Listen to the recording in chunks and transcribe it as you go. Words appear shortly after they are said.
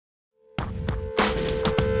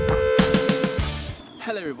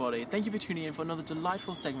Hello everybody, thank you for tuning in for another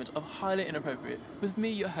delightful segment of Highly Inappropriate with me,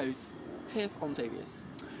 your host, Pierce Antavious.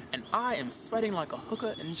 And I am sweating like a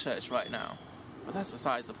hooker in church right now, but that's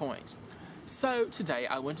besides the point. So today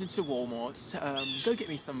I went into Walmart to go get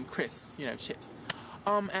me some crisps, you know, chips.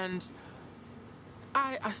 And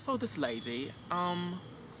I saw this lady, and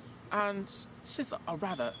she's a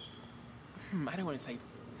rather, I don't want to say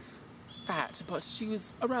fat, but she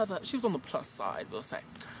was on the plus side, we'll say.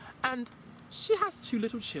 And she has two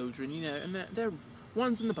little children, you know, and they're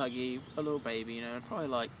one's in the buggy, a little baby, you know, probably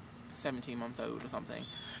like 17 months old or something,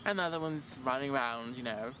 and the other one's running around, you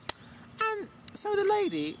know. And so the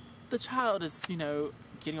lady, the child is, you know,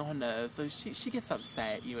 getting on her nerves, so she gets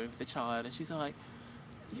upset, you know, with the child, and she's like,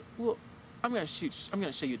 well, I'm gonna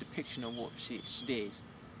show you a depiction of what she did.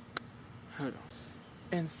 Hold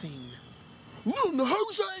on. And scene. Luna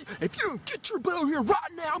Jose, if you don't get your butt over here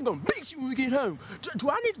right now, I'm gonna beat you when we get home. Do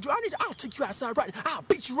I need to, I'll take you outside right now. I'll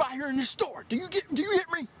beat you right here in this store. Do you hear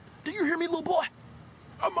me? Do you hear me, little boy?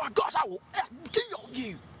 Oh my gosh, I will kill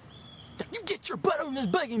you. Now you get your butt on this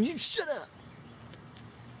buggy and you shut up.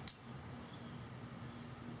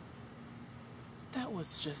 That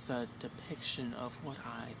was just a depiction of what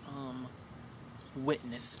I,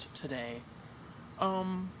 witnessed today.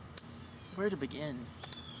 Where to begin?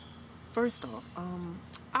 First off,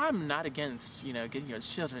 I'm not against, you know, getting your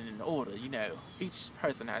children in order, you know. Each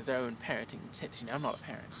person has their own parenting tips, you know. I'm not a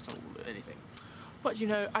parent or anything. But, you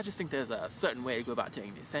know, I just think there's a certain way to go about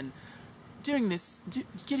doing this. And doing this,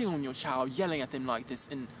 getting on your child, yelling at them like this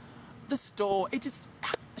in the store, it just,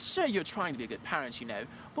 sure, you're trying to be a good parent, you know,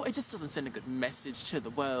 but it just doesn't send a good message to the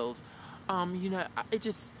world. You know, it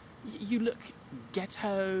just, you look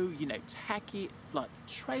ghetto, you know, tacky, like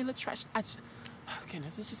trailer trash. Oh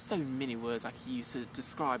goodness, there's just so many words I could use to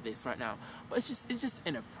describe this right now. But it's just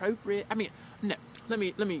inappropriate. I mean, no, let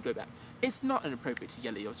me go back. It's not inappropriate to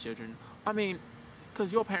yell at your children. I mean,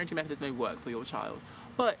 because your parenting methods may work for your child,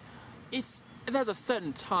 but there's a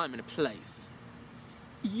certain time and a place.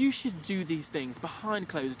 You should do these things behind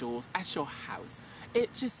closed doors at your house.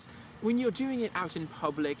 It just, when you're doing it out in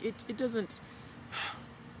public, it doesn't,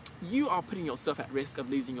 you are putting yourself at risk of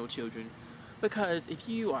losing your children. Because if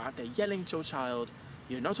you are out there yelling at your child,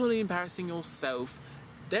 you're not only embarrassing yourself,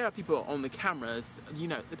 there are people on the cameras, you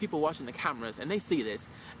know, the people watching the cameras, and they see this,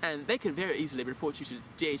 and they could very easily report you to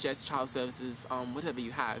DHS, Child Services, whatever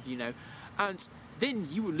you have, you know, and then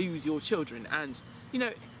you will lose your children. And, you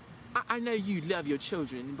know, I know you love your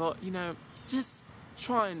children, but, you know, just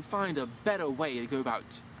try and find a better way to go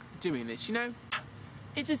about doing this, you know?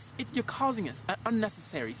 You're causing an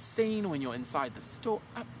unnecessary scene when you're inside the store.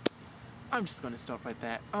 I'm just going to stop right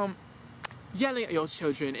there. Yelling at your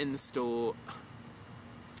children in the store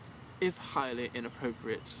is highly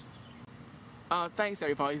inappropriate. Thanks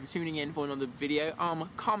everybody for tuning in for another video.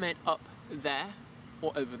 Comment up there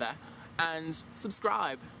or over there, and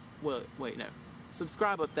subscribe. Well, wait, no.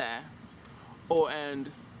 Subscribe up there,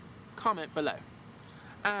 and comment below.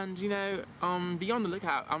 And, you know, be on the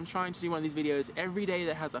lookout. I'm trying to do one of these videos every day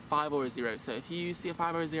that has a 5 or a 0. So if you see a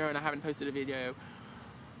 5 or a 0 and I haven't posted a video,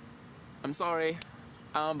 I'm sorry,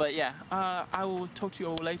 but yeah, I will talk to you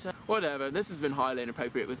all later. Whatever, this has been Highly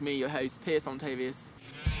Inappropriate with me, your host, Pierce Antavious.